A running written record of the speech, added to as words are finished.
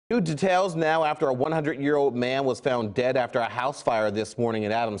New details now after a 100-year-old man was found dead after a house fire this morning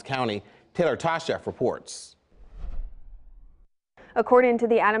in Adams County. Taylor Toshef reports. According to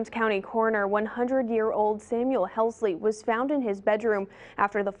the Adams County coroner, 100-year-old Samuel Helsley was found in his bedroom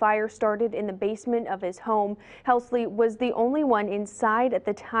after the fire started in the basement of his home. Helsley was the only one inside at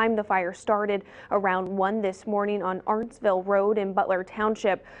the time the fire started around 1 this morning on Arntsville Road in Butler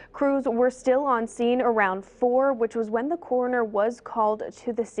Township. Crews were still on scene around 4, which was when the coroner was called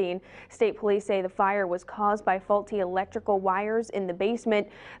to the scene. State police say the fire was caused by faulty electrical wires in the basement.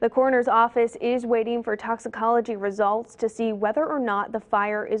 The coroner's office is waiting for toxicology results to see whether or not the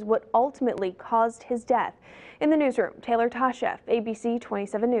fire is what ultimately caused his death. In the newsroom, Taylor Toshef, ABC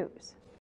 27 News.